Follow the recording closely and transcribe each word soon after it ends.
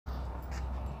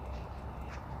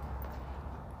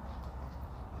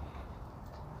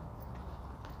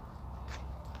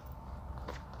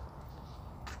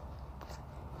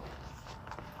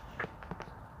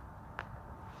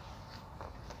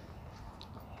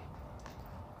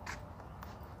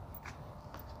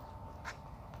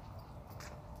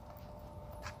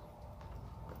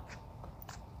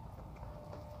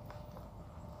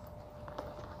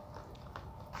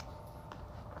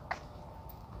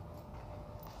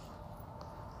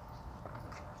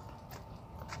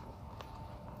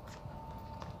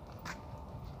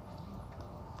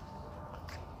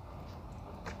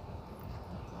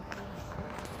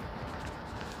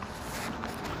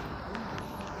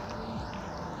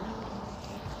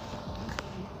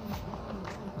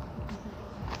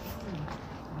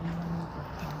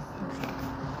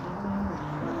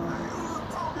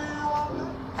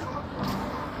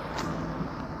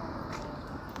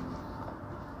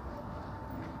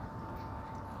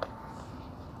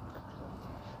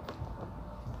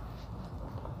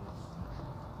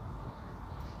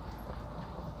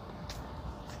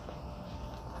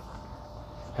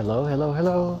Hello, hello,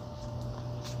 hello.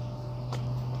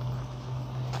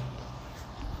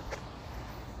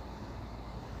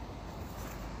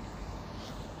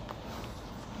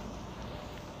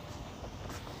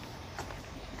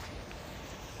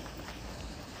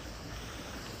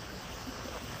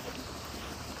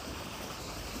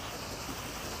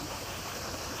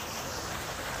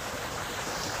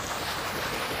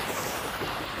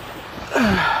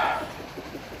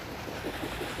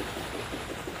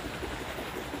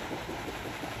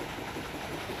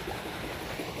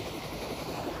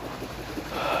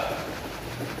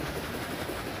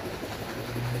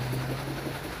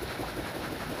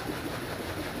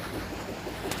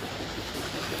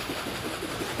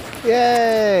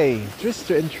 Yay!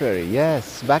 Twister and Cherry,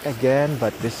 yes, back again,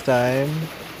 but this time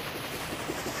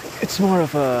it's more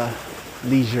of a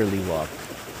leisurely walk.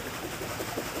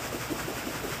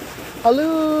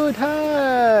 Alud,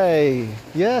 hi!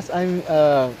 Yes, I'm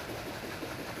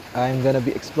gonna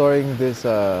be exploring this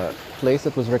place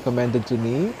that was recommended to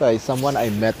me by someone I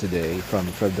met today from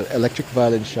the Electric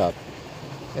Violin shop,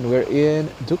 and we're in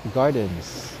Duke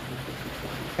Gardens.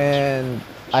 And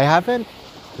I haven't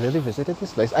really visited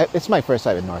this place. It's my first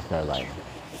time in North Carolina.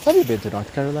 Have you been to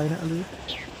North Carolina, Alud?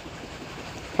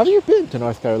 Have you been to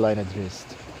North Carolina,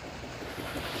 Drist?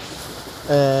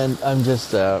 And I'm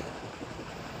just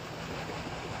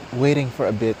waiting for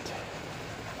a bit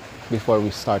before we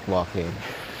start walking.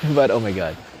 But oh my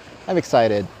god, I'm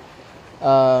excited.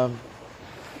 Um,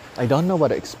 I don't know what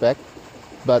to expect,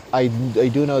 but I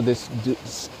do know this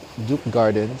Duke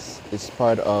Gardens is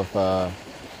part of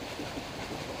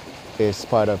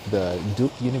the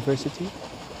Duke University.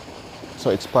 So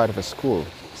it's part of a school.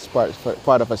 It's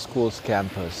part of a school's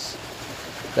campus.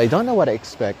 I don't know what to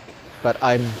expect, but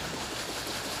I'm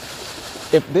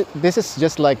if this is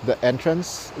just like the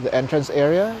entrance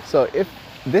area. So if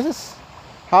this is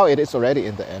how it is already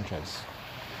in the entrance,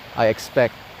 I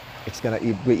expect it's gonna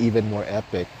be even more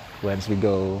epic once we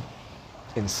go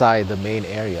inside the main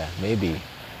area. Maybe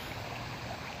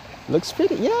looks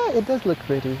pretty. Yeah, it does look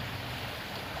pretty.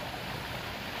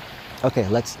 Okay,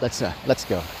 let's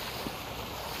go.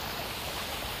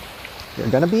 You're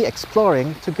gonna be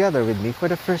exploring together with me for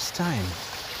the first time.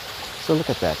 So look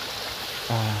at that.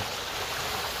 Uh,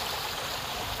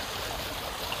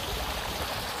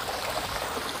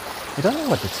 I don't know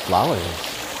what this flower is.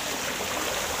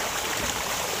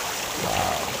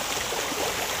 Wow.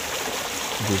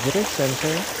 Visitor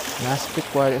center. Mask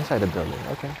required inside the building.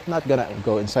 Okay, not gonna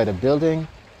go inside the building.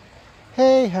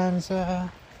 Hey,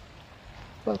 Hamza.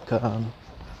 Welcome.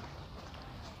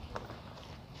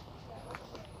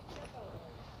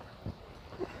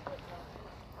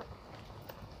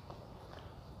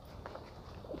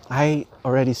 I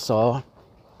already saw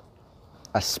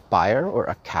a spire or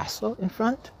a castle in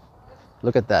front.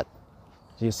 Look at that.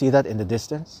 Do you see that in the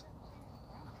distance?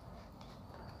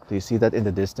 Do you see that in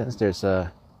the distance? There's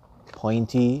a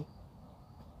pointy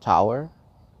tower.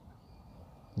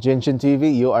 Jinshin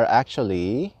TV, you are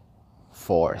actually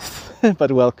fourth,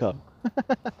 but welcome.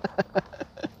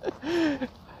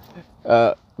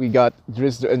 We got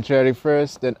Drizzt and Cherry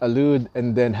first, then Alud,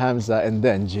 and then Hamza, and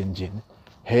then Jinjin.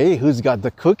 Hey, who's got the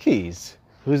cookies?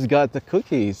 Who's got the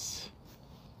cookies?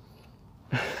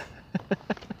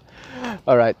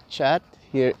 All right, chat,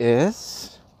 here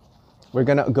is... We're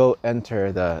gonna go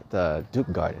enter the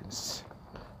Duke Gardens.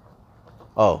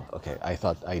 Oh, okay, I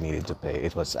thought I needed to pay.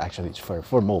 It was actually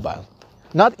for mobile.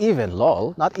 Not even,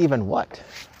 lol, not even what?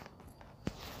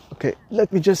 Okay,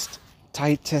 let me just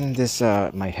tighten this,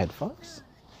 my headphones.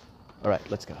 All right,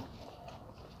 let's go.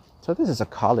 So this is a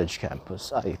college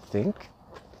campus, I think,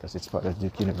 because it's part of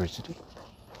Duke University.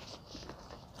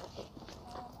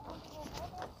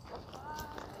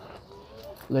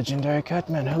 Legendary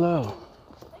Catman, hello.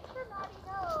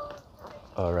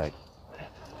 All right.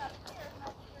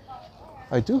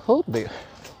 I do hope they...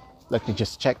 Let me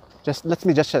just check. Let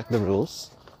me just check the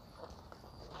rules.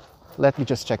 Let me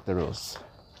just check the rules.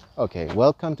 Okay,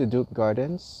 welcome to Duke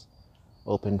Gardens.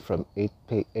 Open from 8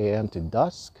 a.m. to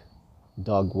dusk.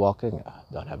 Dog walking.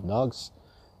 Don't have dogs.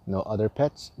 No other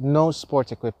pets. No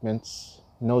sports equipments.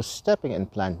 No stepping in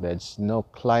plant beds. No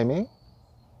climbing.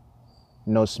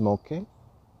 No smoking.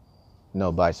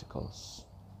 No bicycles.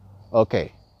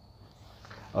 Okay.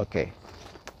 Okay.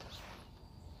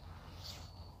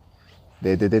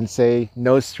 They didn't say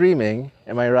no streaming,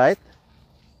 am I right?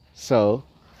 So,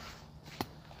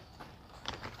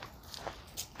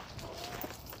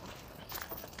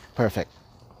 perfect.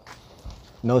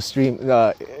 No stream,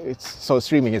 so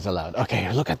streaming is allowed.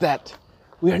 Okay, look at that.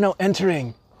 We are now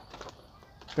entering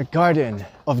the garden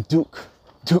of Duke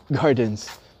Gardens.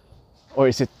 Or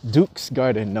is it Duke's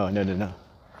Garden? No.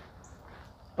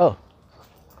 Oh,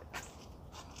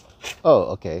 oh,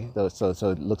 okay. So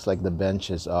it looks like the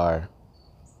benches are.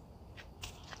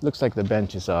 Looks like the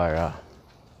benches are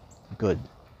good,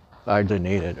 are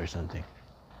donated or something.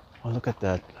 Oh, look at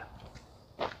that!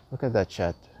 Look at that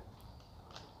chat.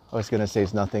 I was gonna say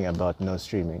it's nothing about no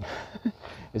streaming.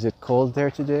 Is it cold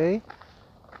there today?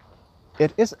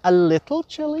 It is a little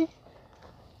chilly.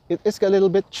 It is a little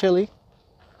bit chilly.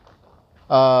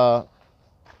 Uh,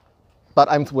 but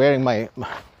I'm wearing my.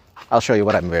 I'll show you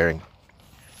what I'm wearing.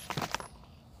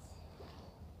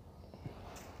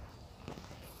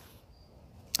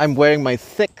 I'm wearing my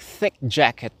thick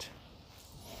jacket.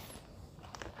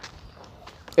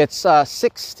 It's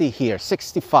 60 here,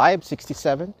 65,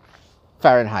 67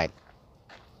 Fahrenheit.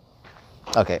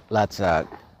 Okay, let's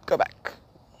go back.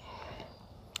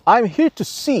 I'm here to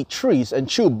see trees and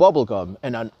chew bubblegum,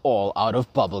 and I'm all out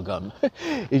of bubblegum.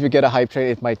 If you get a hype train,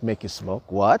 it might make you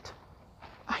smoke. What?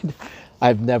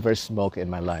 I've never smoked in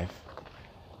my life.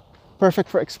 Perfect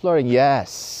for exploring,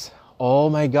 yes. Oh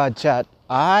my God, chat.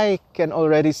 I can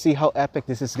already see how epic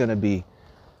this is gonna be.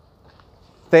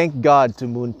 Thank God to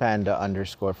Moon Panda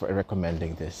 _ for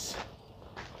recommending this.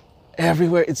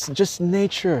 Everywhere, it's just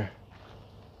nature.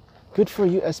 Good for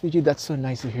you, SPG. That's so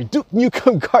nice to hear. Duke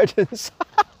Nukem Gardens.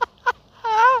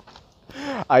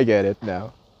 I get it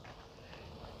now.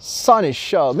 Sonny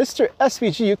Shaw, Mr.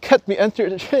 SPG, you kept me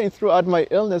entertained throughout my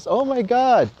illness. Oh my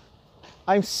God.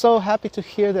 I'm so happy to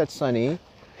hear that, Sonny.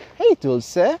 Hey,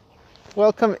 Dulce.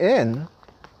 Welcome in.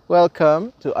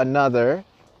 Welcome to another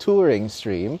touring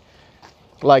stream.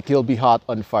 Like you'll be hot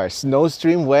on fire. Snow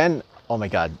stream when? Oh my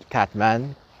God,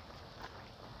 Catman.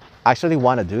 I actually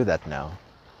want to do that now.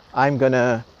 I'm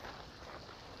gonna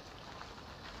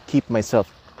keep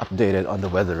myself updated on the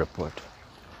weather report.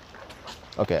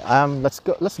 Okay,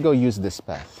 let's go use this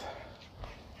path.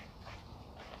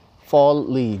 Fall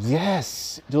leaves.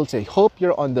 Yes, Dulce. Hope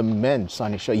you're on the mend,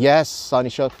 Sonny Show. Yes, Sonny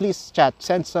Show. Please chat.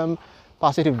 Send some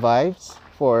positive vibes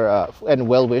for and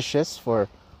well wishes for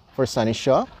Sonny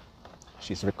Shaw.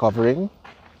 She's recovering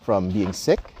from being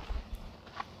sick,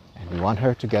 and we want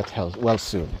her to get well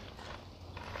soon.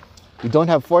 We don't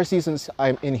have 4 seasons.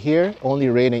 I'm in here, only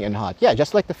raining and hot. Yeah,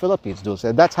 just like the Philippines, Dulce.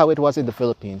 That's how it was in the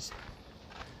Philippines.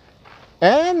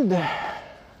 And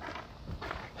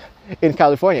in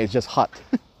California, it's just hot.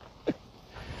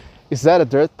 Is that a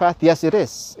dirt path? Yes, it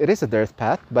is. It is a dirt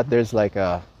path, but there's like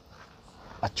a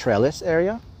trellis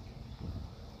area.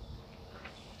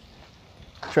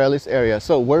 Trellis area.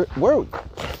 So we're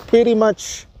pretty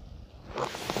much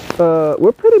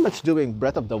doing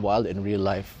Breath of the Wild in real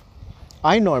life.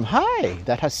 I Norm, hi.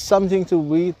 That has something to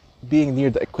with being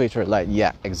near the equator line.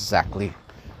 Yeah, exactly.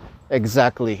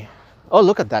 Exactly. Oh,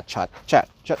 look at that chat.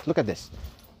 Look at this.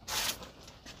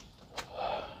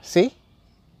 See?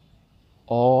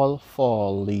 All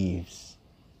fall leaves.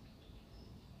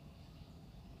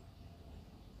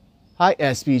 Hi,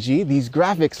 SPG. These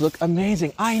graphics look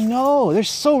amazing. I know. They're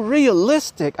so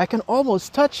realistic. I can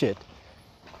almost touch it.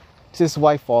 This is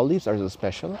why fall leaves are so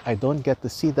special. I don't get to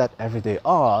see that every day.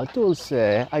 Oh, Dulce,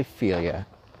 I feel ya.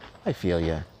 I feel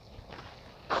ya.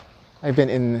 I've been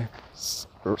in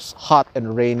hot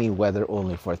and rainy weather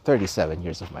only for 37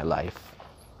 years of my life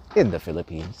in the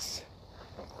Philippines.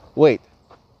 Wait,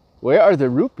 where are the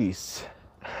rupees?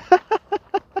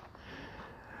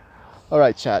 All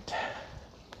right, chat.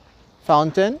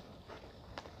 Fountain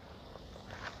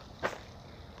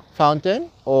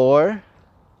or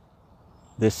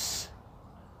this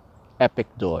epic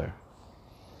door?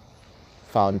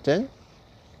 Fountain,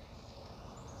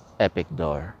 epic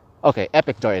door. Okay,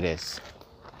 epic door it is.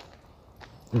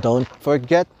 Don't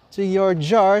forget to your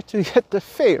jar to get the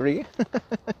fairy.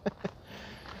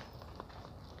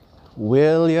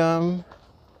 William,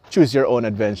 choose your own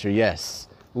adventure. Yes,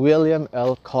 William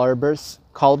L.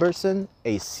 Culberson,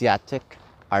 Asiatic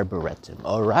Arboretum.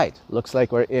 All right, looks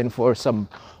like we're in for some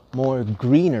more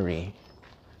greenery.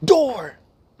 Door.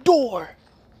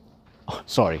 Oh,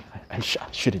 sorry, I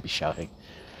shouldn't be shouting.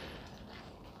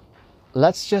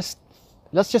 Let's just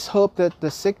hope that the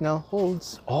signal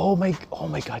holds. Oh my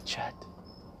God, chat.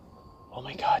 Oh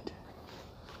my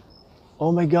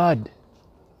God.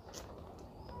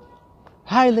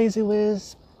 Hi, Lazy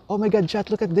Wiz. Oh my God,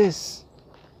 chat, look at this.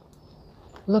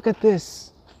 Look at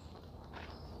this.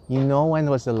 You know when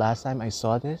was the last time I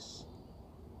saw this?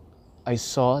 I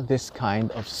saw this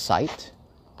kind of sight.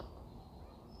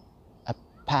 A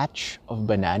patch of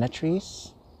banana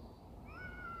trees.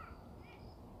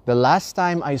 The last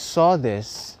time I saw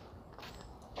this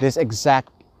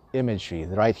exact imagery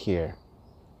right here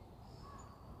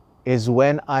is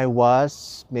when I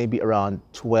was maybe around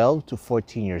 12 to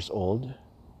 14 years old.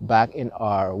 back in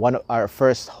our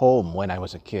first home when I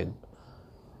was a kid.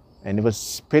 And it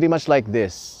was pretty much like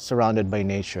this, surrounded by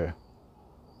nature.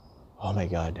 Oh my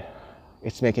God,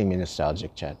 it's making me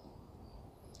nostalgic, chat.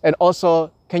 And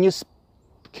also, can you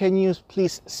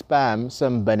please spam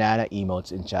some banana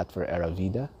emotes in chat for Era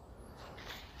Vida?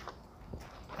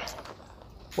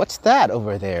 What's that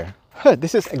over there?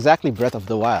 This is exactly Breath of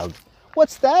the Wild.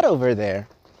 What's that over there?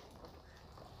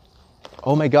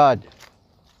 Oh my God.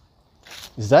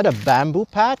 Is that a bamboo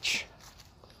patch?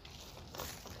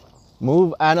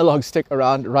 Move analog stick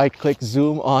around, right click,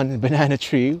 zoom on banana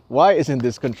tree. Why isn't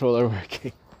this controller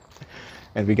working?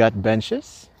 And we got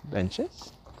benches.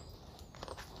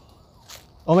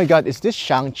 Oh my God, is this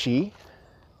Shang-Chi?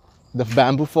 The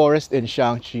bamboo forest in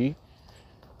Shang-Chi?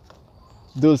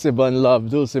 Dulce Bun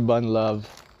Love.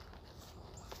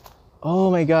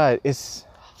 Oh my God,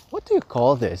 what do you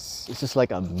call this? Is this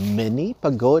like a mini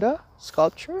pagoda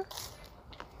sculpture?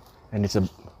 And it's a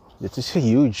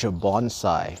huge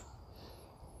bonsai.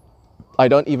 I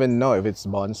don't even know if it's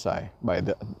bonsai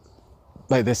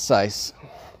by this size.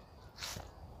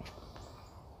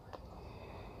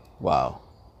 Wow.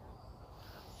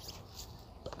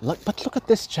 But look at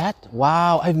this, chat.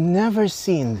 Wow, I've never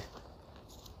seen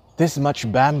this much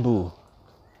bamboo.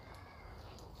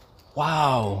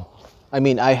 Wow. I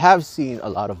mean, I have seen a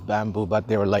lot of bamboo, but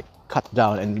they were like cut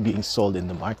down and being sold in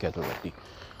the market already.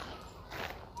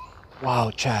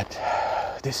 Wow, chat.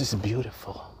 This is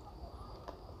beautiful.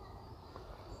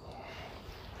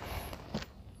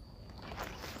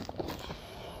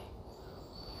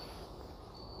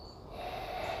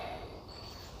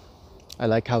 I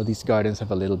like how these gardens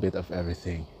have a little bit of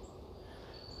everything.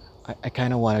 I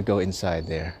kind of want to go inside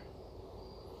there.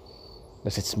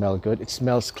 Does it smell good? It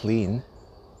smells clean.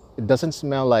 It doesn't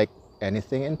smell like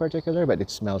anything in particular, but it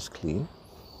smells clean.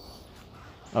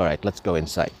 All right, let's go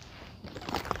inside.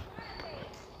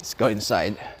 Let's go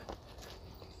inside.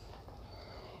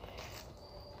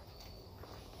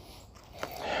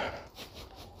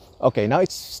 Okay, now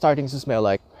it's starting to smell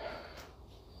like,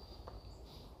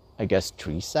 I guess,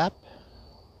 tree sap.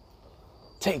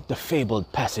 Take the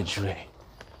fabled passageway.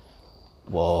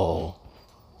 Whoa.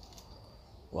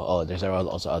 Well, oh, there's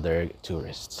also other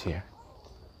tourists here.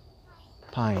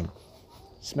 Pine.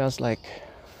 Smells like,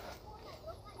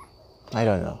 I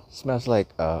don't know. Smells like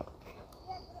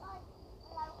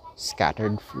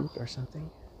scattered fruit or something.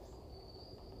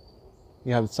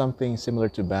 We have something similar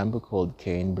to bamboo called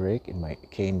cane break in my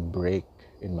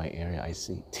area. I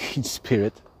see. Teen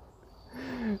Spirit.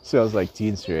 Smells like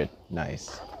Teen Spirit.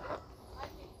 Nice.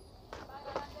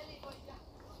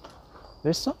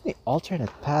 There's so many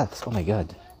alternate paths. Oh my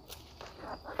God.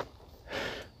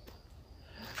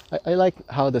 I like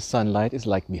how the sunlight is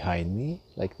like behind me,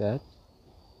 like that.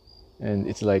 And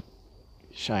it's like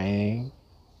shining,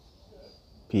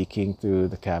 peeking through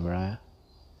the camera.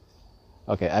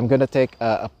 Okay, I'm gonna take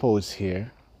a pose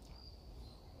here.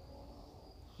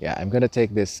 Yeah, I'm gonna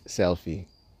take this selfie.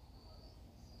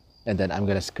 And then I'm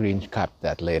gonna screen cap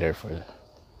that later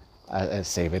and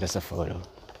save it as a photo.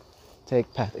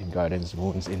 Take Path in Gardens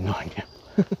Wounds in Narnia.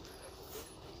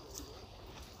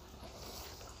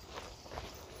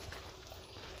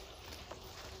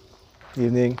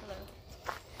 Evening.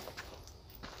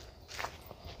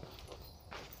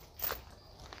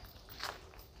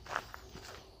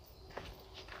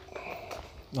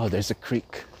 Oh, there's a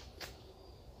creek.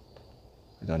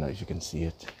 I don't know if you can see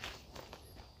it.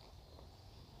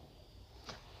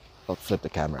 I'll flip the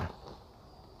camera.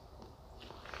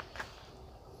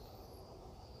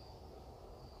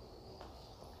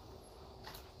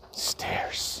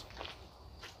 Stairs.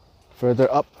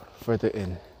 Further up, further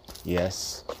in.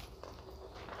 Yes.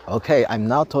 Okay, I'm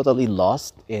now totally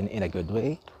lost in a good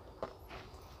way.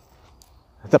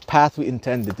 The path we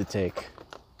intended to take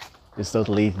is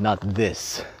totally not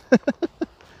this.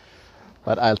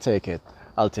 But I'll take it.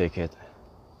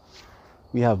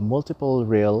 We have multiple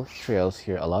rail trails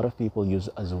here. A lot of people use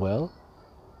as well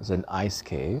as an ice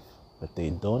cave, but they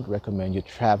don't recommend you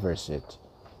traverse it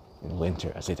in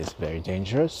winter as it is very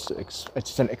dangerous.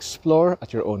 It's an explore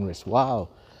at your own risk. Wow.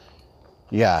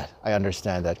 Yeah, I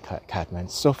understand that, Catman.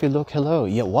 Sophie, look, hello.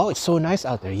 Yeah, wow, it's so nice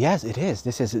out there. Yes, it is.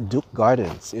 This is Duke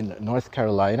Gardens in North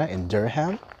Carolina, in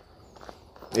Durham.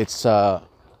 It's a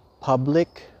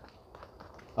public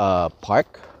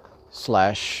park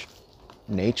 /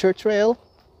 nature trail,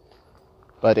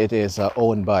 but it is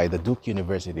owned by the Duke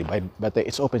University, but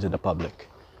it's open to the public.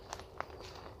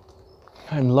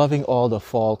 I'm loving all the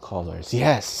fall colors.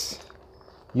 Yes.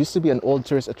 Used to be an old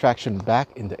tourist attraction back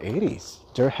in the 80s.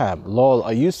 Durham. Lol,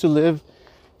 I used to live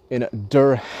in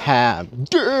Durham.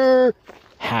 Durham?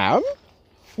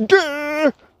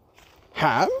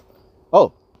 Ham?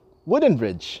 Oh, wooden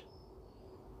bridge.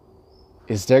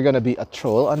 Is there gonna be a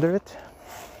troll under it?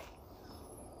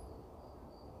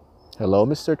 Hello,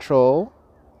 Mr. Troll.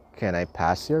 Can I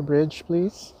pass your bridge,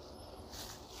 please?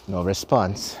 No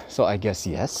response, so I guess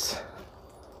yes.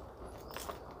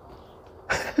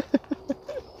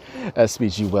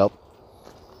 SPG whelp.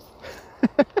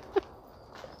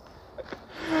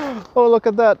 Oh, look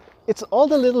at that. It's all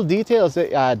the little details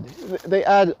they add. They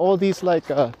add all these like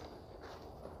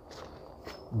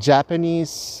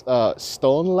Japanese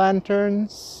stone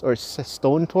lanterns or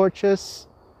stone torches.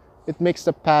 It makes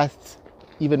the path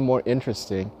even more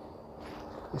interesting.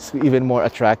 It's even more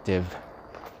attractive.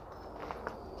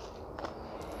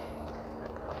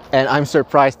 And I'm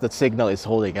surprised that signal is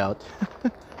holding out.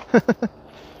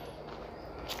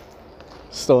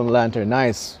 Stone lantern,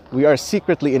 nice. We are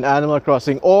secretly in Animal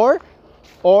Crossing, or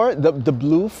the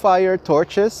blue fire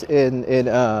torches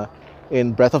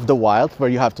in Breath of the Wild, where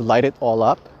you have to light it all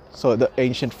up, so the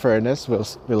ancient furnace will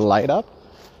light up,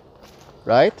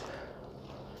 right?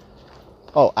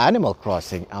 Oh, Animal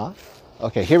Crossing, huh?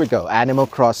 Okay, here we go. Animal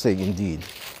Crossing, indeed.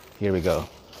 Here we go.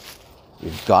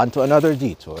 We've gone to another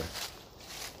detour.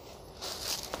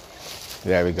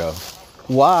 There we go.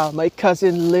 Wow, my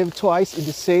cousin lived twice in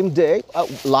the same day,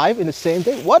 live in the same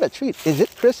day. What a treat. Is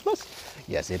it Christmas?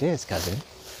 Yes, it is, cousin.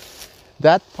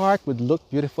 That park would look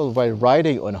beautiful while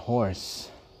riding on a horse.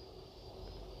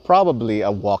 Probably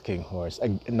a walking horse,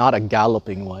 not a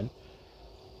galloping one.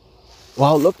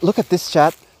 Wow, look at this,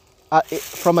 chat.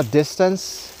 From a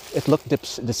distance, it looked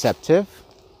deceptive.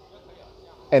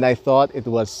 And I thought it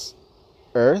was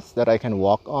earth that I can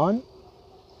walk on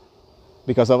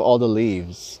because of all the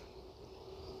leaves.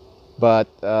 But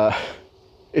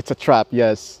it's a trap,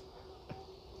 yes.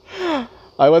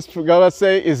 I was gonna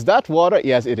say, is that water?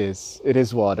 Yes, it is. It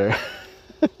is water.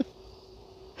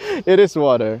 It is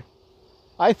water.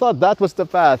 I thought that was the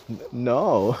path.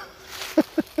 No.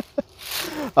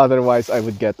 Otherwise, I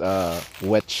would get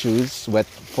wet shoes, wet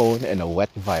phone, and a wet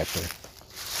viper.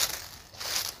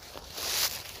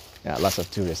 Yeah, lots of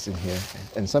tourists in here.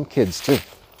 And some kids too.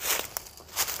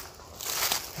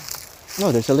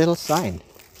 No, there's a little sign.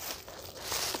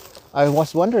 I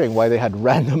was wondering why they had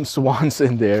random swans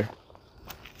in there.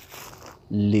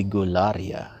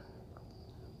 Ligularia.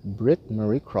 Britt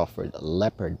Marie Crawford,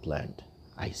 leopard plant.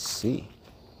 I see.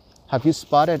 Have you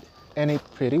spotted any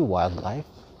pretty wildlife?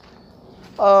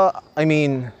 I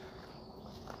mean,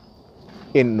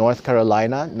 in North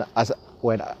Carolina,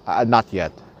 not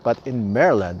yet, but in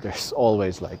Maryland, there's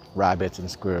always like rabbits and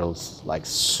squirrels, like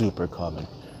super common.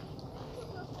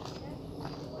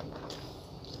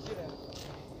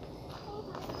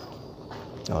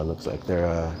 Oh, it looks like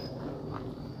they're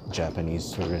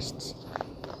Japanese tourists.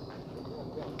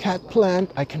 Cat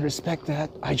plant, I can respect that.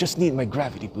 I just need my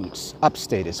gravity boots.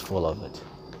 Upstate is full of it.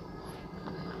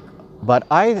 But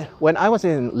when I was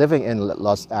living in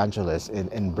Los Angeles,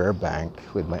 in Burbank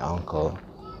with my uncle,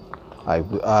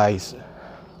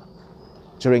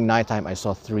 during nighttime I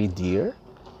saw 3 deer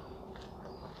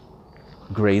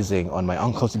grazing on my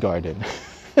uncle's garden.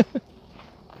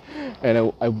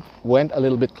 And I went a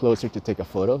little bit closer to take a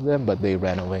photo of them, but they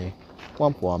ran away.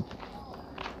 Womp womp.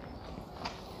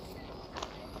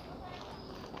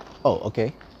 Oh,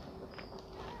 okay.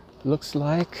 Looks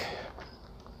like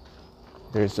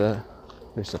there's a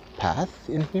path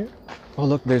in here. Oh,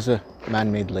 look, there's a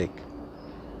man-made lake.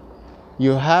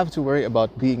 You have to worry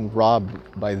about being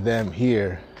robbed by them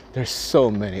here. There's so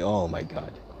many. Oh my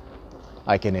God.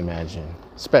 I can imagine.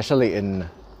 Especially in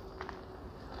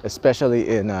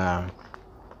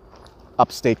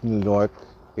upstate New York,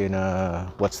 in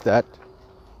what's that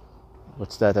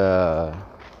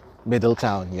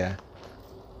Middletown, yeah.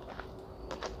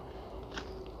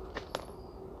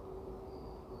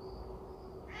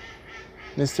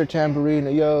 Mr. Tambourine,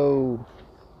 yo.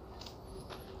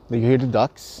 Do you hear the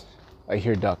ducks? I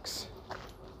hear ducks.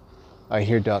 I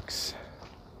hear ducks.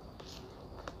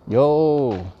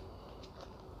 Yo.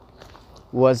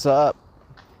 What's up?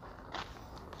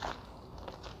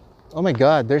 Oh my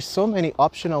God, there's so many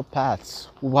optional paths.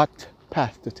 What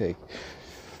path to take?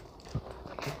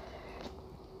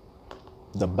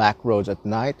 The back roads at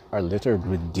night are littered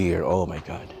with deer. Oh my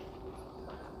God.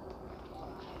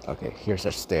 Okay, here's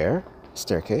a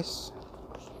staircase.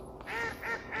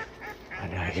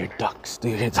 And I hear ducks. Do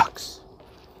you hear ducks?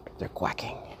 They're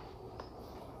quacking.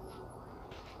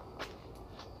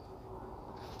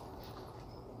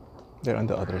 They're on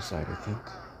the other side, I think.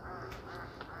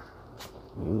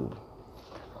 Ooh.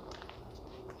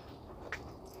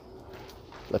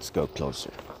 Let's go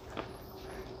closer.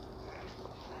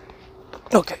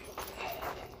 Okay.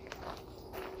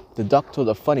 The duck told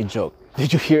a funny joke.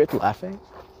 Did you hear it laughing?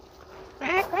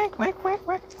 Quack, quack, quack, quack,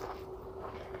 quack.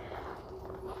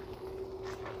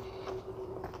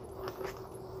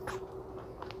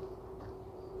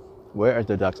 Where are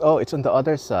the ducks? Oh, it's on the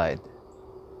other side.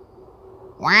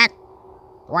 Quack,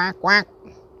 quack, quack.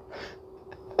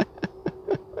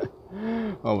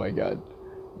 Oh my god.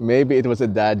 Maybe it was a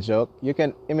dad joke. You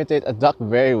can imitate a duck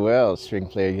very well, String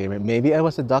Player Gamer. Maybe I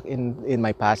was a duck in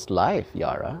my past life,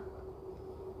 Yara.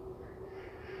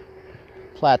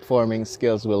 Platforming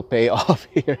skills will pay off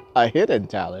here. A hidden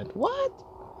talent. What?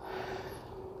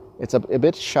 It's a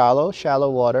bit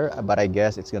shallow water, but I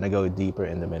guess it's gonna go deeper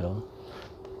in the middle.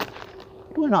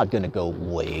 We're not gonna go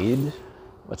wade.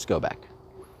 Let's go back.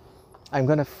 I'm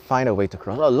gonna find a way to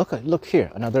cross. Oh, look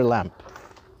here, another lamp.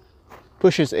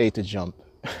 Pushes A to jump.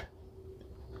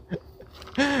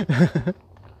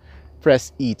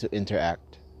 Press E to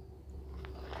interact.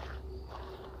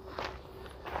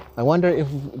 I wonder if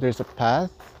there's a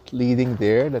path leading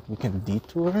there that we can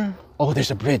detour. Oh, there's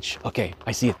a bridge. Okay,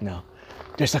 I see it now.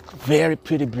 There's a very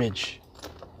pretty bridge.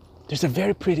 There's a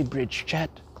very pretty bridge, chat.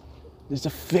 There's a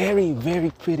very, very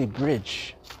pretty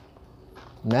bridge.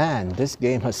 Man, this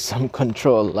game has some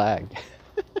control lag.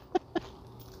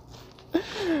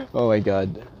 Oh my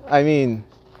god. I mean,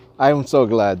 I'm so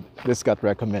glad this got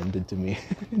recommended to me.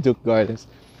 Duke Gardens.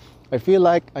 I feel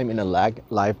like I'm in a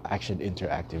live action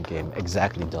interactive game.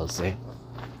 Exactly, Dulce.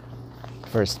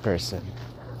 First person.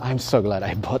 I'm so glad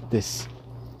I bought this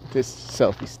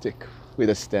selfie stick with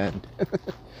a stand.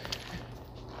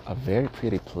 A very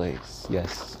pretty place,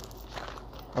 yes.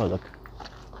 Oh, look.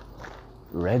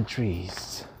 Red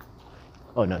trees.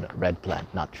 Oh, no, red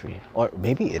plant, not tree. Or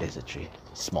maybe it is a tree.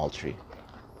 Small tree.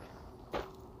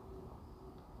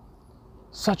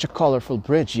 Such a colorful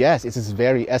bridge. Yes, it is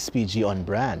very SPG on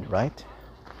brand, right?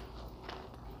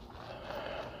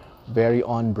 Very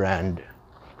on brand.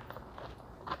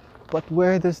 But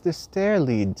where does this stair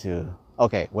lead to?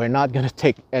 Okay, we're not gonna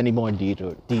take any more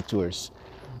detours.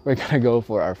 We're gonna go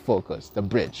for our focus, the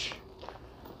bridge.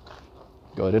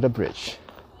 Go to the bridge.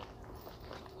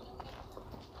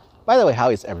 By the way, how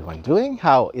is everyone doing?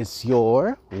 How is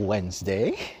your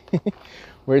Wednesday?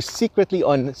 We're secretly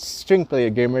on String Player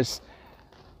Gamers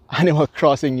Animal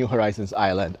Crossing New Horizons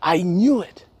Island. I knew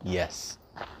it! Yes,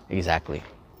 exactly.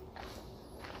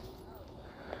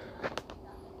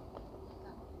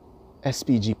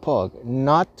 SPG Pog,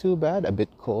 not too bad, a bit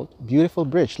cold. Beautiful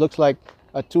bridge, looks like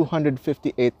a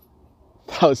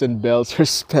 258,000 bells are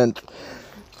spent.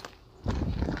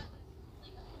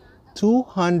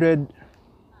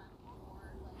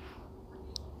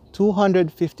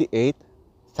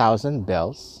 258,000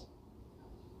 bells?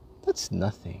 That's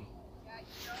nothing.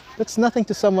 That's nothing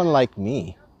to someone like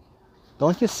me.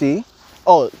 Don't you see?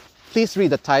 Oh, please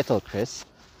read the title, Chris.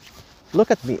 Look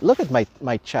at me. Look at my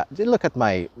chat. Look at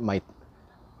my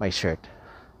shirt.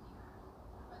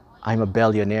 I'm a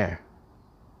billionaire.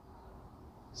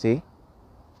 See?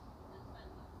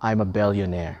 I'm a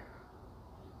billionaire.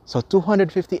 So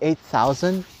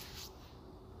 258,000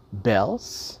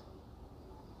 bells?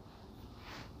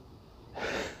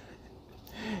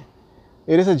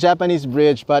 It is a Japanese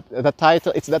bridge, but the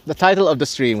title, the title of the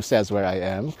stream says where I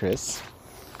am, Chris.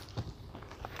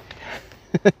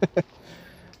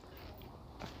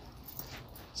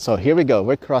 So here we go.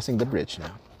 We're crossing the bridge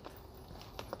now.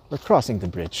 We're crossing the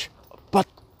bridge. But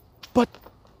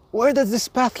where does this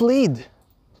path lead?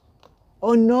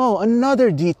 Oh no,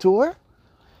 another detour?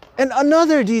 And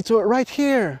another detour right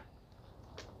here.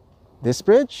 This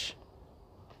bridge?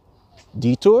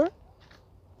 Detour?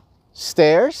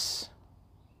 Stairs?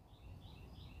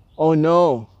 Oh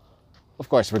no. Of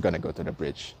course, we're gonna go to the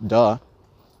bridge. Duh.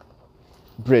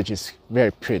 Bridge is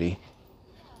very pretty.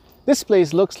 This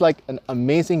place looks like an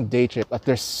amazing day trip, but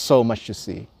there's so much to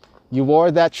see. You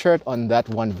wore that shirt on that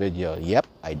one video. Yep,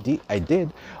 I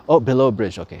did. Oh, below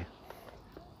bridge, okay.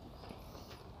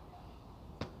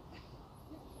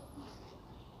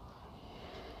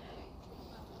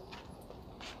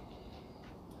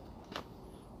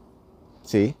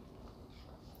 See?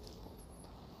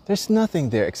 There's nothing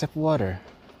there except water.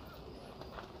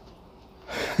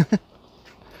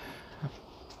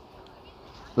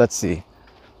 Let's see.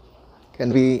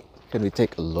 Can we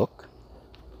take a look?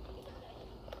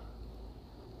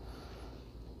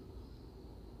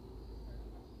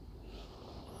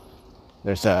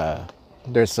 There's a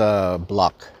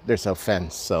block. There's a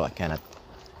fence, so I cannot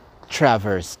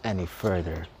traverse any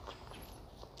further.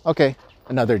 Okay,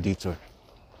 another detour.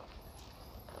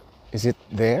 Is it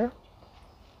there?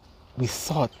 We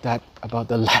thought that about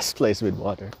the last place with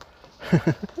water.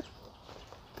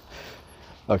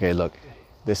 Okay, look.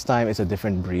 This time it's a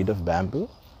different breed of bamboo.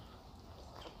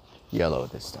 Yellow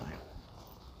this time.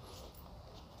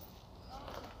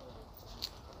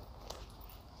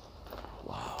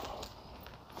 Wow.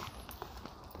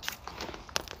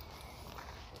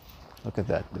 Look at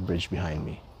that, the bridge behind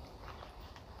me.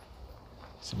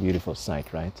 It's a beautiful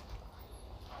sight, right?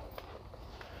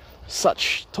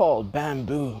 Such tall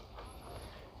bamboo.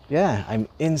 Yeah, I'm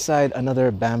inside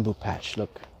another bamboo patch,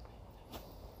 look.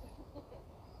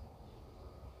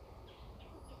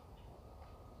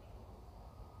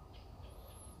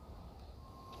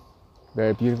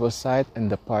 Very beautiful sight,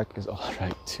 and the park is all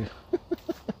right too.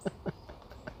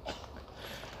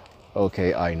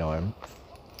 Okay, I know him.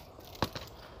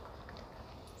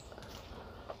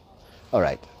 All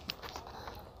right.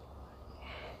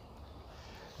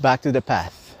 Back to the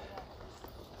path.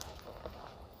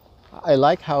 I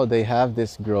like how they have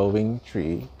this growing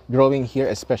tree. Growing here,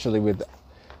 especially with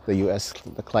the US,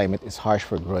 the climate is harsh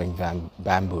for growing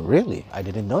bamboo. Really? I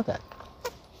didn't know that.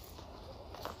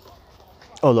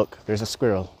 Oh, look, there's a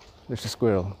squirrel. There's a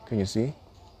squirrel. Can you see?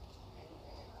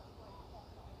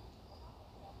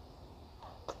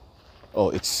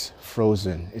 Oh, it's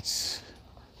frozen. It's...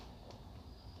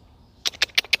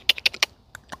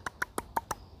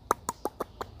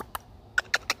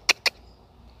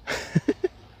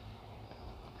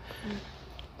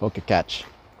 Poke catch.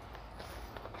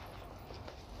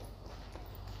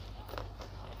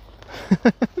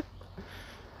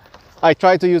 I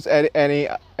try to use any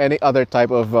other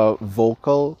type of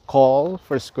vocal call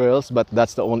for squirrels, but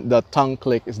that's the tongue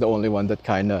click is the only one that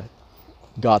kind of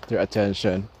got their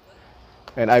attention,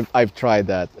 and I've tried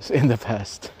that in the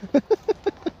past.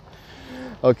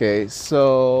 Okay,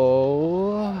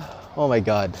 so oh my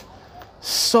God,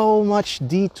 so much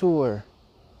detour.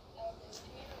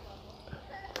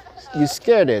 You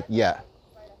scared it, yeah,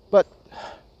 but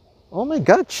oh my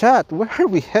God, chat, where are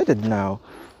we headed now?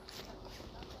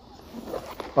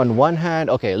 On one hand,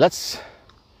 okay,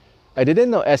 I didn't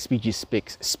know SPG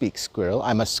speaks squirrel.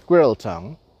 I'm a squirrel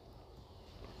tongue.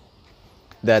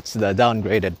 That's the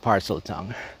downgraded parcel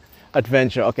tongue.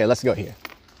 Adventure, okay, let's go here.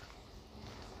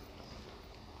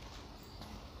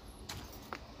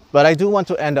 But I do want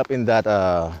to end up in that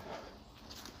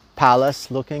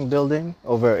palace-looking building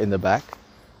over in the back.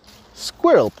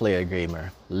 Squirrel Player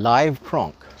Gamer, live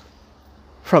Kronk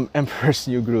from Emperor's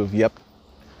New Groove, yep.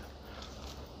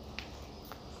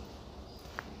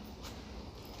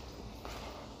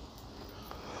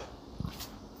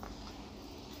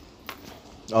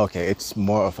 Okay, it's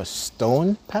more of a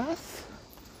stone path.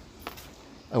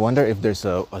 I wonder if there's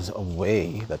a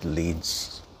way that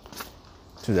leads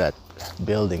to that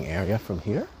building area from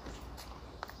here.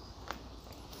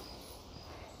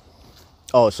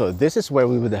 Oh, so this is where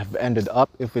we would have ended up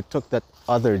if we took that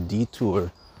other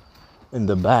detour in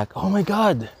the back. Oh my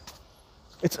God,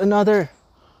 it's another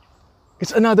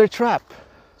trap.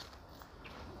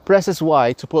 Presses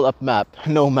Y to pull up map.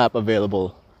 No map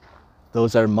available.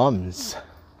 Those are mums.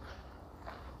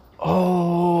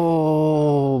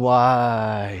 Oh,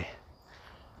 why?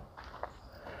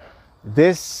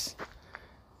 This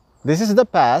is the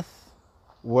path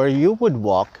where you would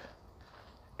walk,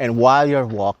 and while you're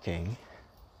walking,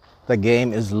 the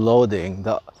game is loading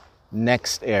the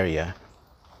next area.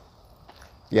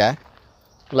 Yeah?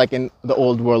 Like in the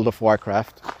old World of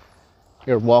Warcraft,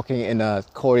 you're walking in a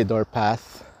corridor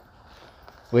path,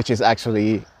 which is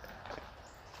actually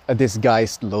a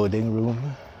disguised loading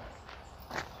room.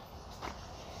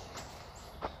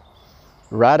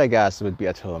 Radagast would be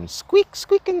at home. Squeak,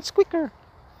 squeak, and squeaker.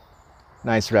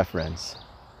 Nice reference.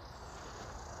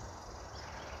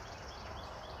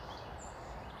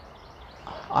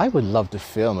 I would love to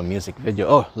film a music video.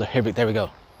 Oh, there we go.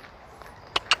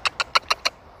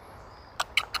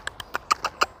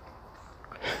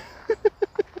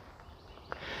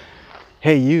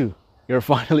 Hey you, you're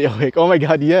finally awake. Oh my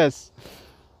God, yes.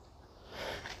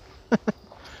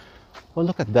 Well,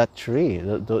 look at that tree.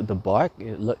 The bark,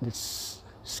 its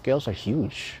scales are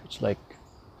huge. It's like,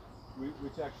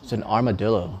 it's an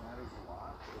armadillo.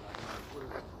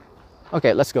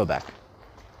 Okay, let's go back.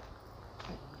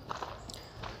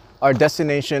 Our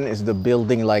destination is the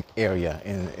building-like area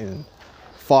in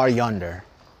far yonder.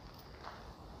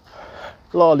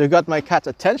 Lol, you got my cat's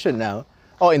attention now.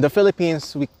 Oh, in the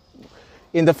Philippines,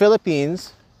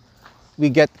 we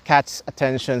get cats'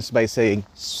 attentions by saying.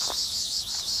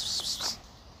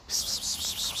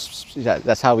 Yeah,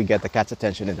 that's how we get the cat's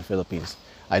attention in the Philippines.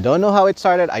 I don't know how it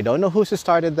started. I don't know who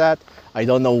started that. I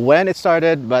don't know when it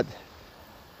started, but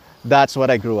that's what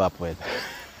I grew up with.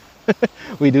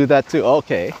 We do that too.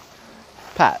 Okay.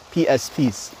 Pat,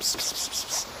 PSPs.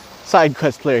 Side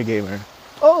quest player gamer.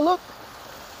 Oh, look.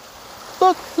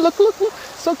 Look.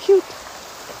 So cute.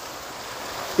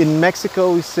 In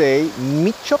Mexico, we say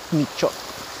micho, micho.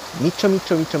 Micho,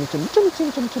 micho, micho, micho, micho, micho,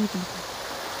 micho, micho, micho.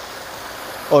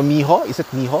 Or mijo, is it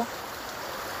mijo?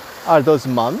 Are those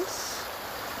mums?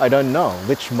 I don't know.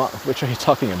 Which are you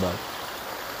talking about?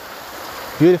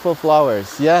 Beautiful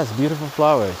flowers. Yes, beautiful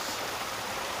flowers.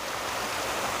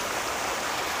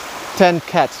 10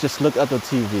 cats just looked at the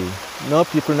TV.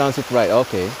 Nope, you pronounce it right.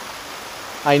 Okay.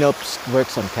 I know psst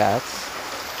works on cats.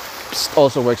 Psst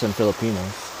also works on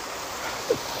Filipinos.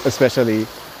 Especially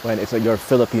when it's your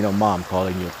Filipino mom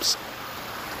calling you. Psst.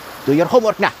 Do your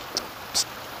homework now. Psst.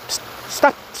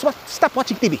 Psst. Stop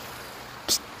watching TV.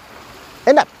 Psst.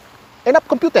 End up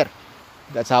computer.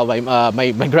 That's how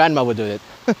my grandma would do it.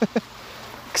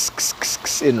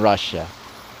 In Russia.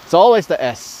 It's always the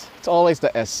S. It's always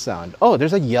the S sound. Oh,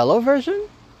 there's a yellow version?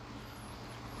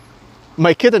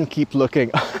 My kitten keep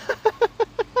looking.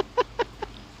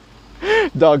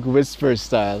 Dog whisper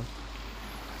style.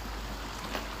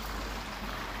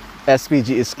 SPG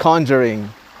is conjuring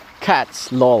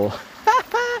cats, lol.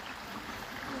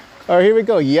 Alright, here we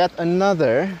go. Yet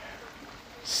another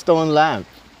stone lamp.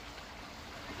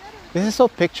 This is so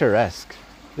picturesque.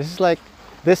 This is like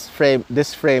this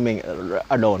framing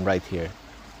alone right here.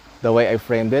 The way I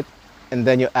framed it, and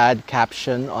then you add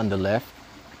caption on the left,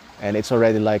 and it's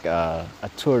already like a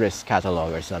tourist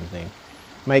catalog or something.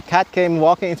 My cat came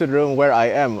walking into the room where I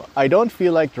am. I don't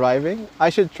feel like driving.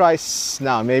 I should try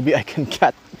now. Maybe I can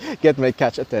get my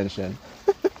cat's attention.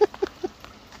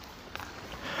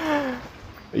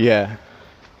 Yeah.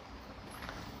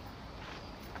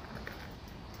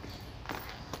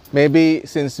 Maybe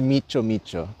since micho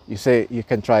micho, you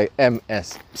can try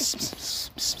MS.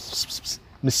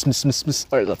 Or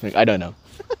something. I don't know.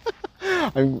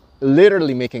 I'm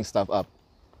literally making stuff up.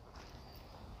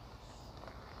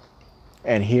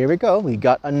 And here we go. We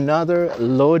got another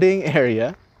loading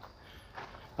area.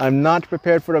 I'm not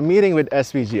prepared for a meeting with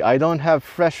SVG. I don't have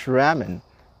fresh ramen.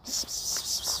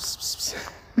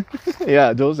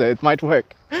 Yeah, those it might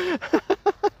work.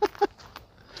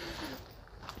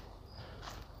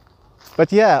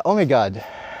 But yeah, oh my god.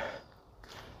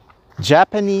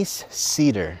 Japanese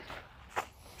cedar.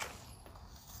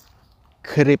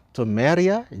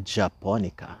 Cryptomeria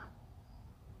japonica.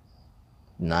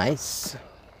 Nice.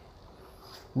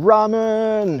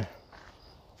 Ramen!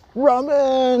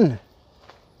 Ramen!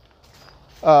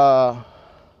 I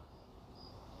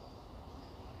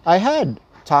had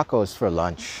tacos for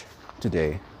lunch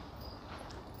today.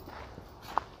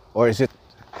 Or is it?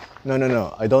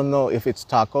 No. I don't know if it's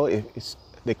taco. If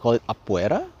they call it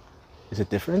apuera. Is it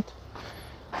different?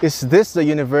 Is this the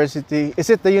university? Is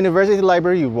it the university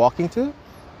library you're walking to?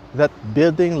 That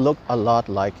building looked a lot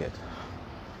like it.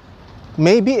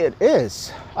 Maybe it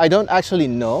is. I don't actually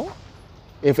know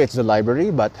if it's the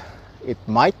library, but it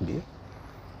might be.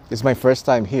 It's my first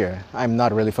time here. I'm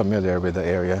not really familiar with the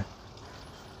area.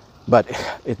 But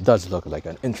it does look like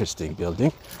an interesting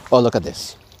building. Oh, look at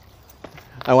this.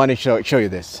 I want to show you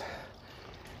this.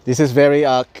 This is very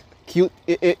cute.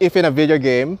 If in a video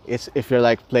game, it's if you're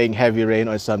like playing Heavy Rain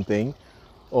or something,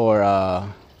 or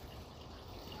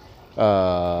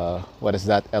what is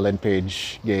that Ellen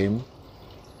Page game?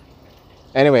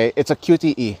 Anyway, it's a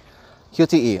QTE.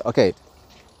 QTE. Okay.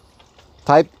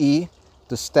 Type E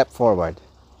to step forward.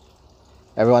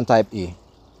 Everyone type E.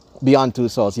 Beyond two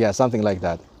souls. Yeah, something like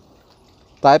that.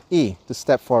 Type E to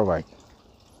step forward.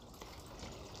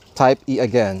 Type E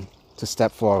again to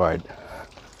step forward.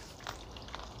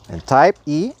 And type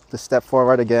E to step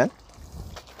forward again.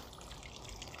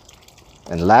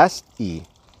 And last E.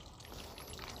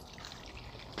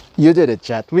 You did it,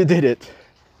 chat. We did it.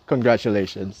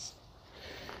 Congratulations.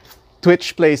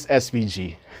 Twitch plays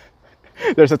SVG.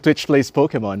 There's a Twitch plays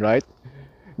Pokemon, right?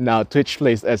 Now Twitch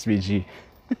plays SVG.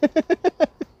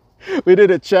 We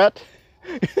did it, chat.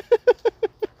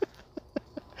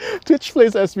 Twitch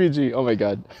plays SVG. Oh my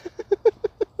god.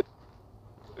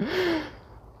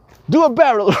 Do a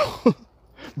barrel roll.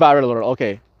 Barrel roll.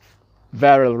 Okay.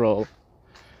 Barrel roll.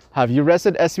 Have you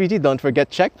rested SVG? Don't forget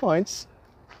checkpoints.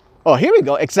 Oh, here we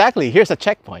go. Exactly. Here's a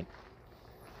checkpoint.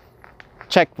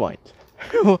 Checkpoint.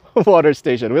 Water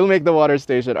station. We'll make the water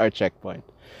station our checkpoint.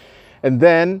 And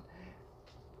then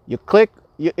you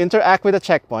interact with the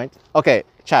checkpoint. Okay,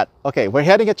 chat. Okay, we're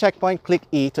heading a checkpoint. Click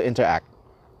E to interact.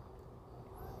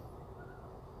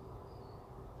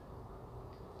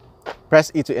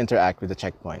 Press E to interact with the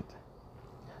checkpoint.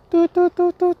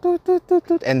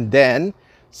 And then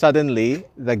suddenly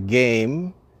the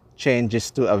game changes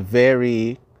to a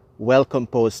very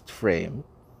well-composed frame.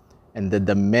 And then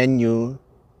the menu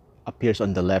appears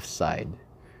on the left side.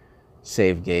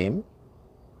 Save game.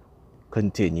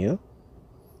 Continue.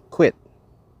 Quit.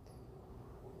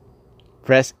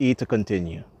 Press E to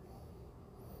continue.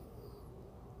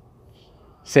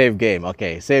 Save game.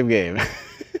 Okay, save game.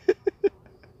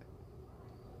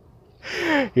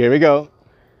 Here we go.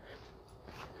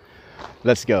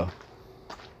 Let's go.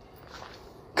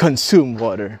 Consume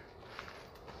water.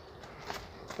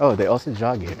 Oh, they also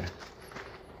jog here.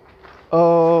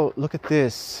 Oh, look at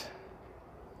this.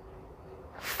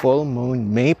 Full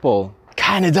moon maple.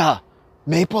 Canada.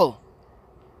 Maple.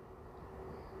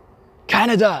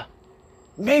 Canada.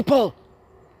 Maple.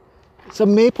 It's a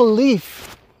maple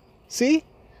leaf. See?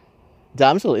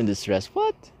 Damsel in distress.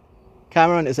 What?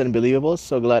 Cameron is unbelievable.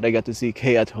 So glad I got to see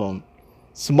Kay at home.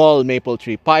 Small maple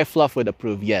tree. Pie Fluff would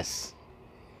approve. Yes.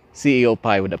 CEO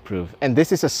Pie would approve. And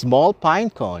this is a small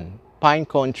pine cone. Pine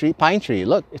cone tree. Pine tree.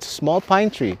 Look, it's a small pine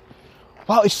tree.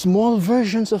 Wow, it's small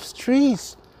versions of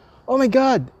trees. Oh my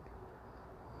God.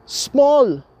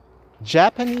 Small.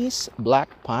 Japanese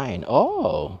black pine.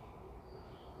 Oh.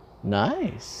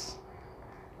 Nice.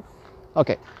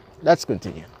 Okay, let's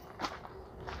continue.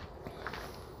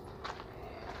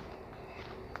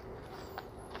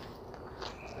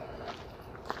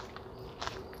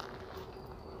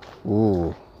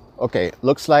 Ooh. Okay,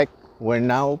 looks like we're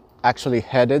now actually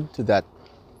headed to that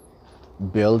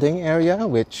building area,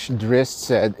 which Drist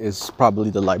said is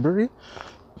probably the library.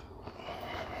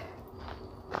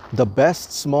 The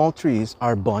best small trees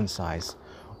are bonsais.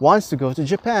 Wants to go to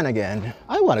Japan again.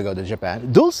 I want to go to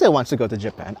Japan. Dulce wants to go to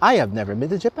Japan. I have never been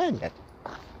to Japan yet.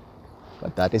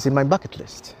 But that is in my bucket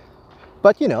list.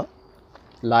 But you know,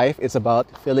 life is about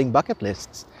filling bucket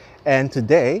lists. And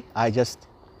today, I just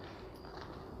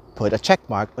put a check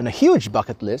mark on a huge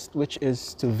bucket list, which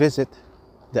is to visit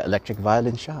the electric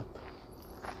violin shop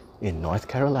in North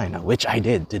Carolina, which I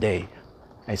did today.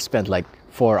 I spent like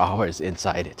 4 hours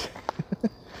inside it.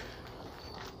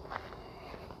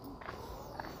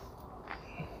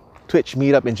 Twitch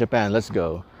meetup in Japan, let's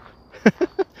go.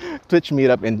 Twitch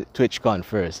meetup in TwitchCon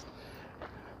first.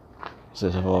 So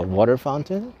a water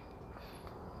fountain,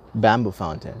 bamboo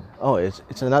fountain. Oh, it's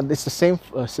the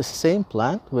same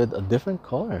plant with a different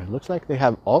color. Looks like they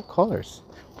have all colors.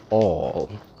 All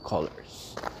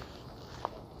colors.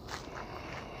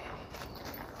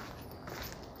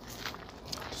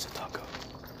 It's a doggo.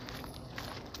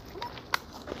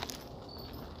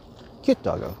 Cute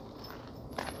doggo.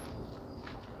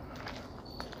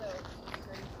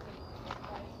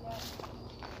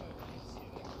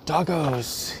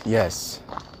 Doggos, yes.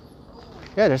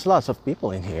 Yeah, there's lots of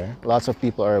people in here. Lots of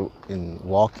people are in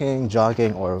walking,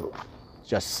 jogging, or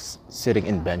just sitting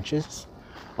in benches.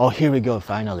 Oh, here we go,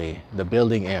 finally. The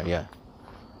building area.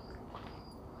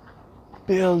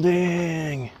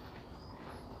 Building!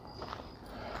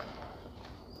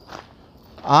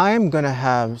 I'm gonna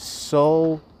have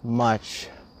so much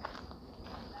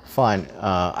fun.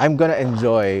 I'm gonna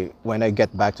enjoy when I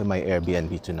get back to my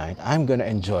Airbnb tonight. I'm gonna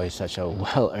enjoy such a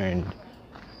well-earned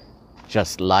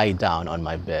just lie down on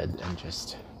my bed and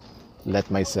just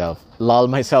lull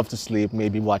myself to sleep,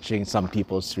 maybe watching some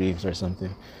people's streams or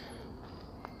something.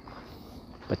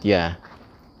 But yeah,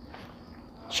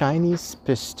 Chinese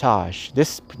pistache.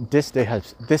 This day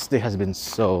has been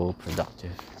so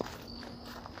productive.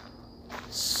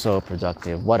 So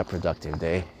productive. What a productive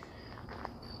day.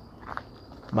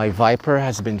 My Viper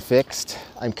has been fixed.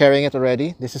 I'm carrying it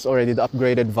already. This is already the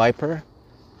upgraded Viper.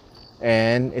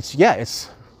 And it's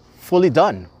fully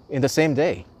done in the same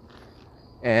day.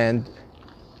 And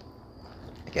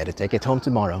I gotta take it home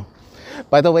tomorrow.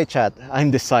 By the way, chat,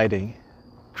 I'm deciding.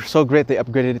 So great they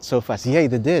upgraded it so fast. Yay,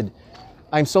 they did.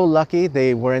 I'm so lucky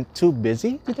they weren't too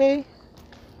busy today,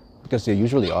 because they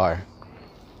usually are.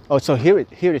 Oh, so here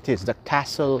it is, the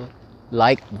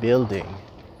castle-like building.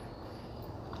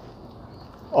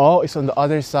 Oh, it's on the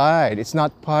other side. It's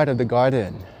not part of the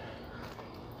garden.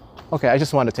 Okay, I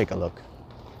just want to take a look.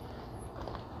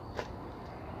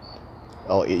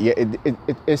 Oh, yeah,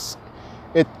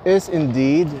 it is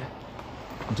indeed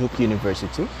Duke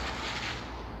University,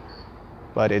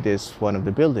 but it is one of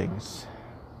the buildings.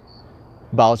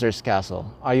 Bowser's Castle.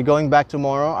 Are you going back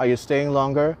tomorrow? Are you staying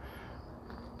longer?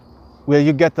 Will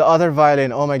you get the other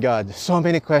violin? Oh my God, so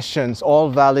many questions, all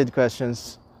valid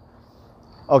questions.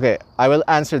 Okay, I will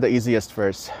answer the easiest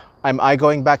first. Am I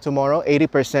going back tomorrow?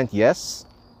 80% yes.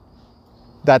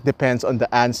 That depends on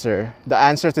the answer. The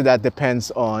answer to that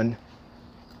depends on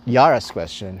Yara's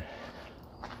question.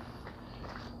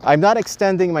 I'm not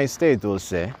extending my stay,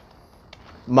 Dulce.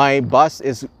 My bus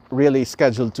is really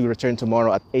scheduled to return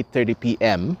tomorrow at 8:30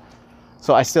 p.m.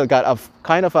 So I still got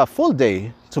kind of a full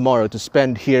day tomorrow to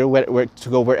spend here, to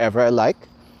go wherever I like.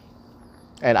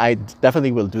 And I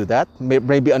definitely will do that.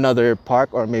 Maybe another park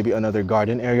or maybe another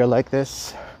garden area like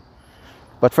this.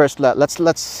 But first, let's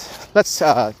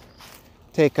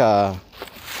take a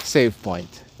save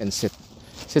point and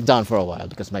sit down for a while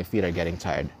because my feet are getting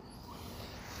tired.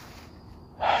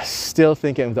 Still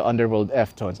thinking of the underworld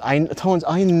F tones. I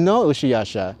know,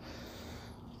 Ushiyasha.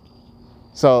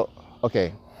 So,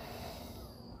 okay.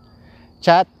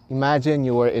 Chat, imagine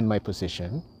you were in my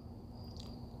position.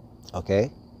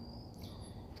 Okay?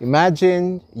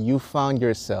 Imagine you found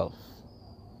yourself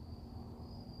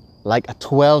like a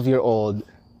 12-year-old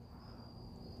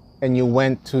and you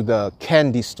went to the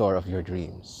candy store of your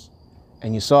dreams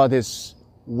and you saw this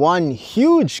one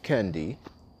huge candy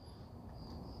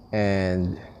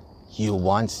and you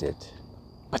want it,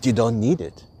 but you don't need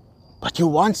it, but you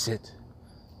want it,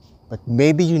 but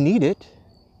maybe you need it,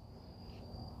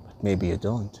 but maybe you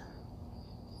don't.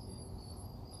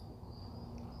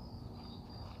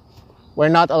 We're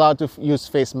not allowed to use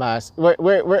face masks.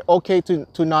 We're okay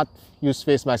to not use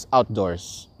face masks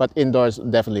outdoors, but indoors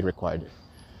definitely required.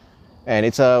 And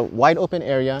it's a wide open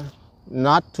area,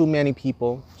 not too many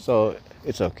people, so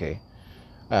it's okay.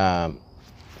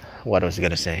 What was I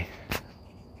gonna say?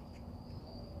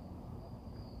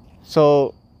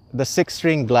 So the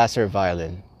 6-string Glasser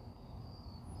violin.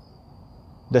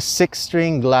 The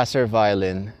 6-string Glasser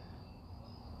violin.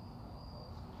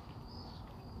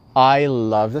 I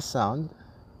love the sound.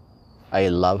 I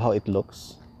love how it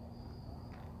looks.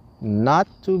 Not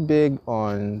too big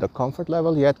on the comfort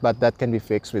level yet, but that can be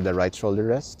fixed with the right shoulder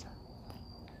rest.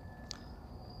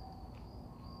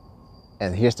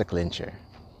 And here's the clincher.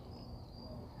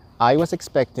 I was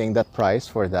expecting the price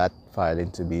for that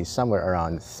violin to be somewhere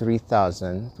around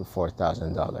 $3,000 to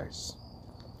 $4,000,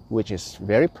 which is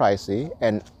very pricey.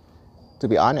 And to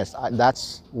be honest,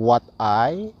 that's what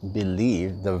I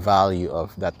believe the value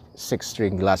of that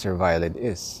 6-string Glasser violin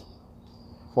is.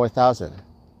 $4,000.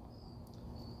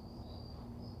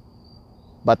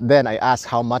 But then I asked,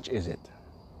 how much is it?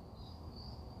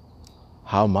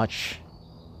 How much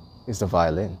is the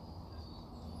violin?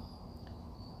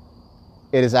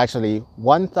 It is actually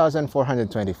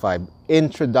 $1,425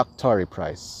 introductory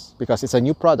price because it's a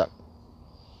new product.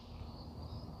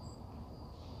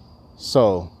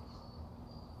 So,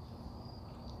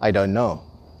 I don't know.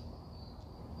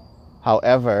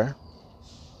 However,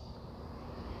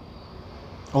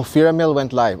 oh, Firamil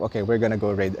went live. Okay, we're gonna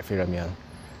go raid Firamil.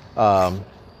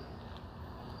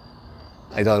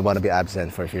 I don't want to be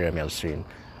absent for Firamil stream.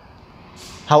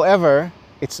 However,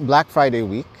 it's Black Friday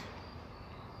week.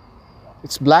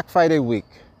 It's Black Friday week.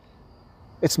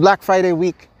 It's Black Friday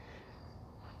week.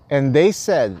 And they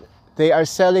said they are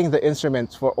selling the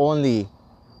instruments for only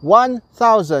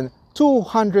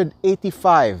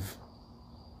 $1,285.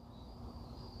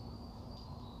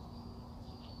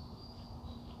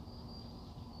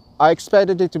 I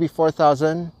expected it to be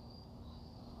 $4,000.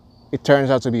 It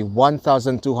turns out to be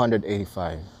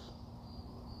 $1,285,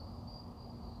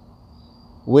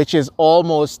 which is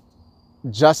almost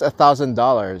just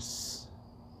 $1,000.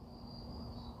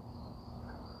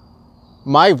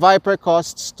 My Viper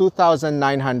costs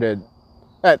 $2,900.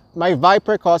 My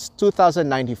Viper costs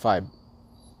 $2,095.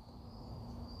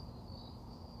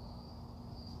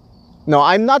 No,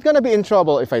 I'm not gonna be in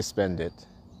trouble if I spend it.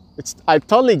 I'm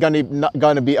totally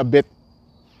gonna be a bit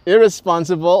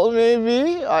irresponsible,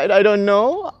 maybe. I don't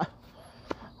know.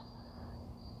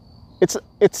 It's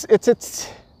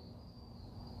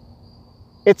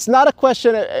not a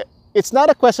question. It's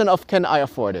not a question of can I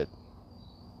afford it.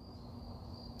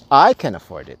 I can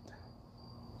afford it,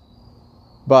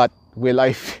 but will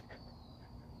I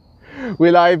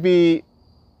be?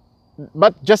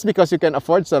 But just because you can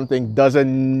afford something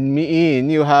doesn't mean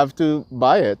you have to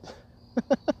buy it.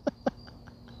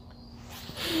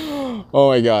 Oh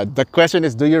my God. The question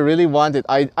is, do you really want it?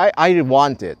 I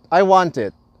want it. I want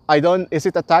it. I don't, is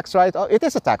it a tax write-off? It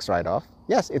is a tax write-off.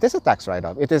 Yes, it is a tax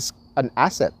write-off. It is an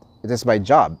asset. It is my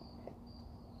job.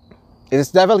 It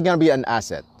is definitely going to be an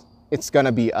asset. It's going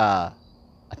to be a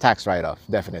tax write-off,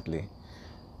 definitely.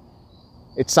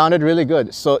 It sounded really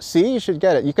good. So see, you should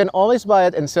get it. You can always buy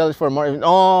it and sell it for more.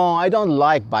 Oh, I don't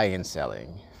like buying and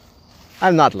selling.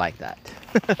 I'm not like that.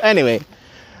 Anyway,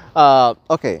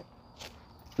 okay.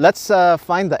 Let's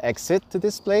find the exit to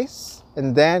this place,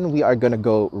 and then we are gonna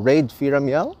go raid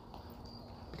Firamiel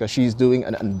because she's doing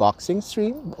an unboxing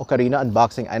stream, Ocarina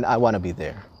unboxing, and I want to be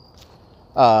there.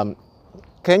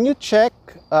 Can you check?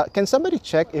 Can somebody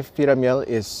check if Firamiel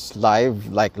is live,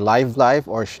 like live,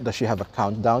 or does she have a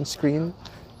countdown screen?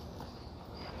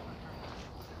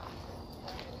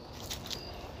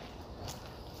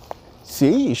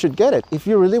 See, you should get it if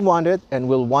you really want it, and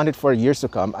will want it for years to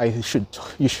come. You should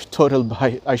totally buy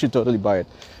it. I should totally buy it.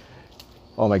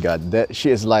 Oh my God, she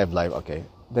is live. Okay,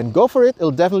 then go for it.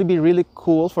 It'll definitely be really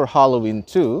cool for Halloween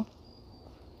too.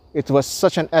 It was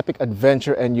such an epic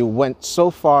adventure and you went so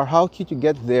far. How could you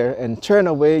get there and turn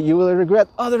away? You will regret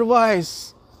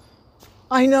otherwise.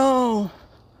 I know.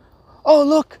 Oh,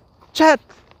 look, chat.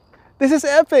 This is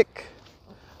epic.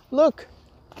 Look.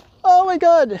 Oh my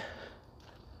God.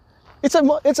 It's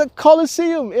a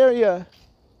Colosseum area.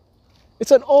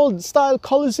 It's an old style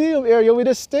Colosseum area with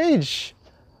a stage.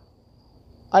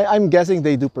 I'm guessing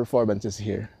they do performances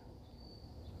here.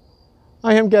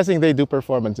 I am guessing they do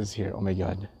performances here. Oh my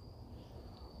God.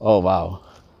 Oh wow.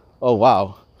 Oh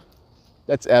wow.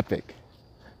 That's epic.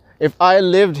 If I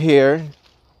lived here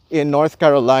in North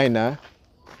Carolina,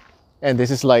 and this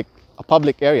is like a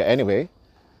public area anyway,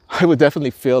 I would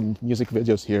definitely film music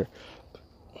videos here.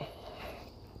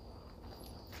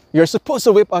 You're supposed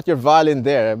to whip out your violin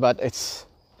there, but it's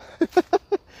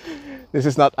this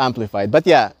is not amplified. But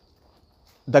yeah,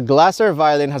 the Glasser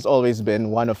violin has always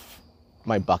been one of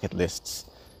my bucket lists.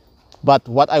 But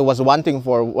what I was wanting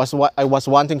for was what I was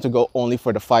wanting to go only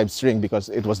for the 5-string because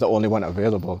it was the only one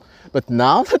available. But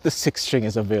now that the 6-string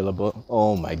is available,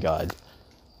 oh my God.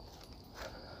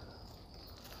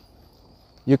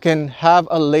 You can have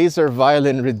a laser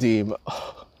violin redeem.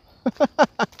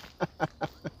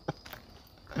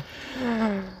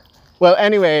 Well,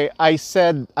 anyway, I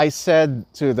said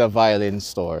to the violin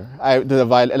store, to the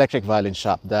electric violin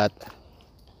shop, that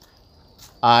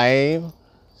I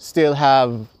still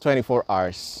have 24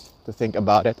 hours to think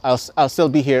about it. I'll still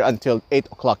be here until 8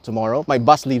 o'clock tomorrow. My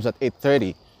bus leaves at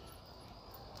 8:30.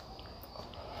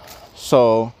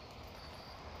 So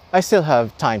I still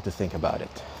have time to think about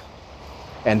it.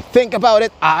 And think about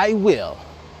it, I will.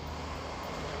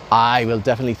 I will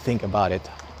definitely think about it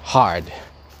hard.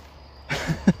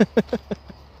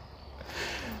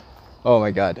 Oh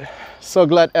my God. So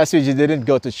glad SUG didn't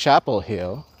go to Chapel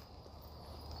Hill.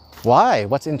 Why?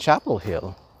 What's in Chapel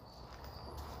Hill?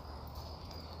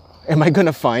 Am I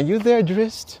gonna find you there,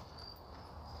 Drist?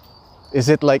 Is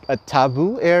it like a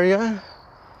taboo area?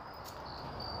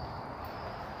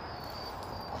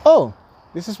 Oh,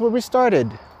 this is where we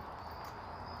started.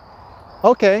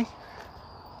 Okay.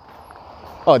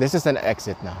 Oh, this is an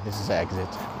exit now. This is an exit.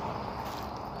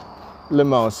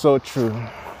 Limau, so true.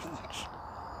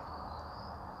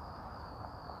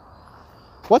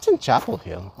 What's in Chapel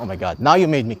Hill? Oh my God, now you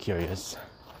made me curious.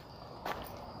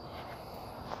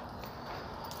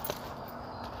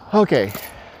 Okay.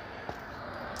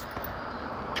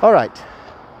 All right.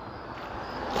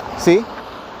 See?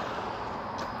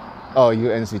 Oh,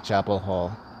 UNC Chapel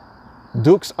Hall.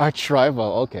 Duke's arch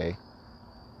rival, okay.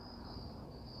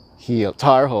 Heel,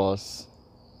 Tar Horse.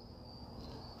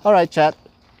 All right, chat.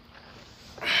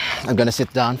 I'm gonna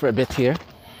sit down for a bit here.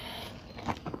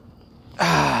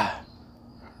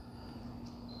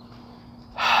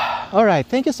 All right,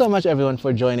 thank you so much everyone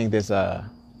for joining this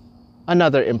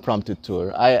another impromptu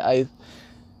tour. I'll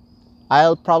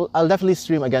definitely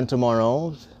stream again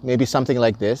tomorrow, maybe something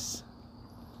like this.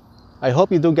 I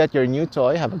hope you do get your new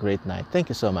toy. Have a great night. Thank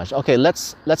you so much. Okay,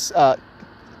 let's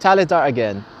Talidar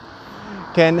again.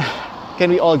 Can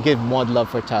we all give mod love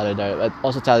for Talidar?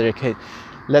 Also Talidar,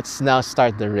 let's now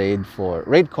start the raid for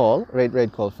raid call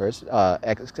first.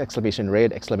 Exclamation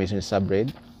raid, exclamation sub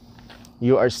raid.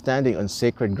 You are standing on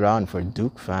sacred ground for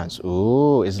Duke fans.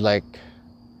 Ooh, it's like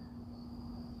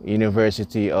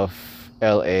University of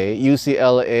LA,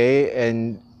 UCLA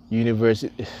and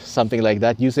University, something like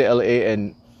that. UCLA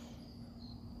and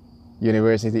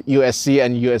University, USC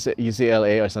and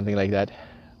UCLA or something like that.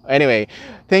 Anyway,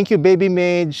 thank you, Baby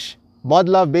Mage, Mod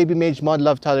Love, Baby Mage, Mod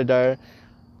Love, Talidar.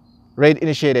 Raid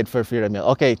initiated for Firamiel.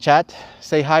 Okay, chat,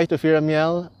 say hi to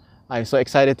Firamiel. I'm so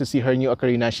excited to see her new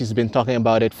ocarina. She's been talking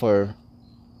about it for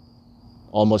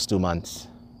almost 2 months.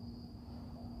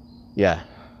 Yeah.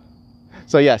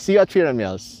 So yeah, see you at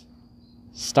Firamiel's.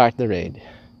 Start the raid.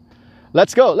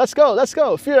 Let's go, let's go, let's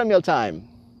go. Firamiel time.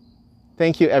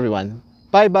 Thank you, everyone.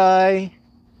 Bye-bye.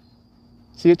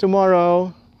 See you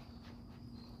tomorrow.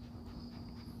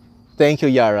 Thank you,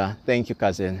 Yara. Thank you,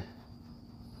 cousin.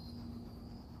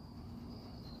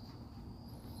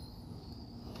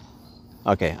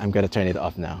 Okay, I'm gonna turn it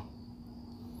off now.